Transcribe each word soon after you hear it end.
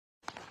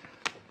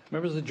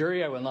Members of the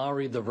jury, I will now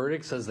read the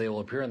verdicts as they will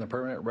appear in the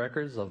permanent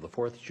records of the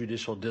 4th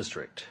Judicial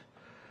District.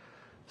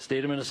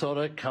 State of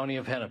Minnesota, County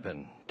of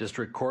Hennepin,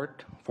 District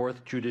Court,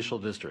 4th Judicial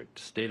District.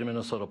 State of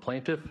Minnesota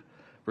Plaintiff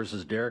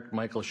versus Derek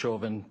Michael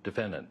Chauvin,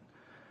 Defendant.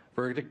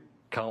 Verdict,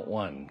 Count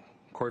 1.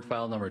 Court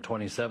file number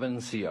 27,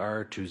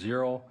 CR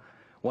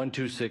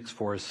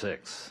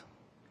 20-12646.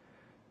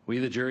 We,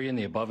 the jury, in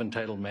the above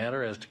entitled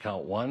matter as to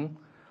Count 1,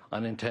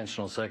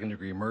 unintentional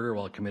second-degree murder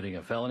while committing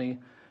a felony,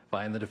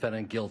 find the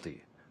defendant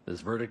guilty.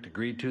 This verdict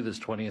agreed to this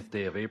 20th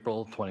day of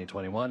April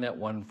 2021 at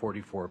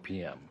 1:44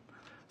 p.m.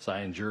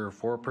 Signed, juror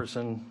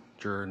foreperson,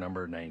 juror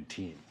number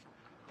 19.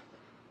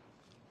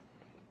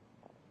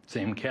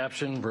 Same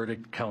caption,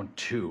 verdict count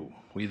 2.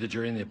 We, the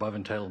jury, in the above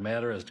entitled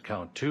matter as to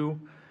count 2,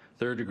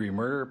 third-degree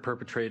murder,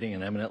 perpetrating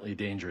an eminently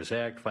dangerous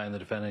act, find the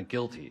defendant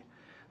guilty.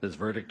 This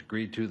verdict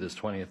agreed to this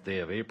 20th day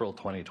of April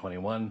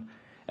 2021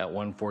 at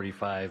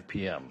 1:45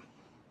 p.m.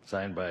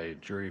 Signed by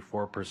jury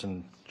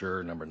foreperson,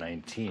 juror number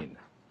 19.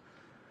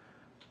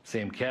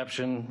 Same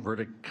caption,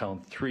 verdict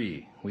count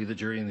 3. We, the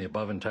jury, in the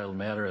above entitled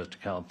matter as to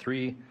count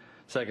 3,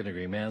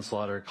 second-degree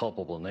manslaughter,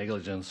 culpable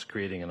negligence,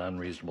 creating an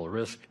unreasonable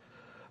risk,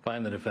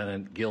 find the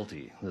defendant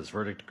guilty. This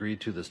verdict agreed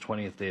to this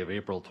 20th day of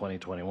April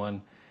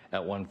 2021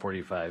 at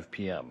 1:45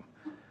 p.m.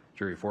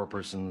 Jury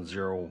foreperson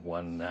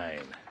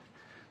 019.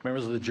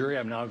 Members of the jury,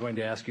 I'm now going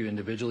to ask you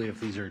individually if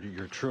these are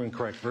your true and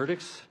correct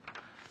verdicts.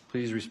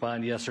 Please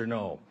respond yes or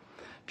no.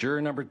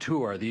 Juror number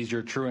 2, are these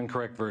your true and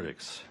correct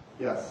verdicts?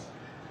 Yes.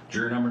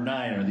 Juror number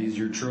 9, are these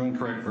your true and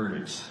correct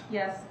verdicts?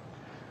 Yes.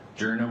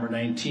 Juror number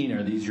 19,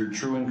 are these your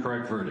true and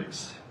correct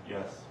verdicts?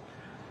 Yes.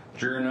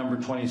 Juror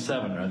number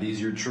 27, are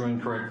these your true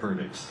and correct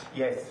verdicts?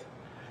 Yes.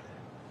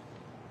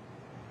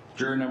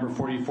 Juror number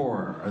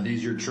 44, are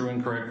these your true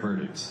and correct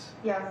verdicts?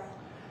 Yes.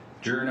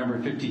 Juror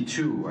number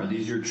 52, are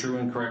these your true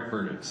and correct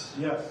verdicts?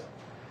 Yes.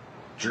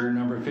 Juror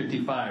number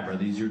 55, are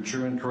these your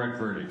true and correct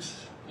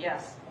verdicts?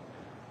 Yes.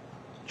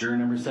 Juror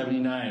number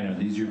 79, are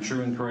these your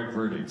true and correct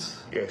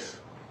verdicts? Yes.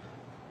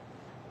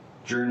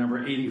 Juror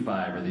number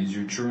 85, are these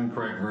your true and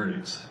correct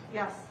verdicts?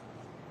 Yes.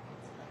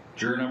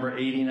 Juror number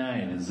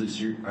 89,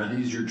 are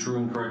these your true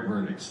and correct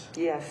verdicts?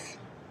 Yes.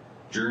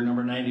 Juror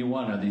number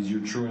 91, are these your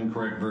true and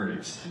correct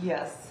verdicts?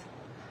 Yes.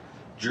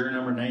 Juror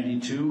number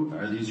 92,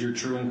 are these your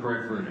true and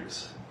correct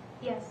verdicts?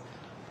 Yes.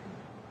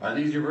 Are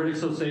these your verdicts,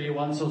 so say you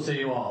one, so say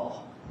you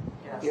all?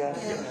 Yes.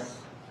 Yes.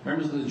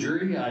 Members of the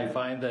jury, I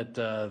find that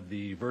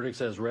the verdicts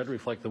as read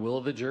reflect the will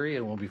of the jury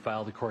and will be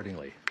filed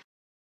accordingly.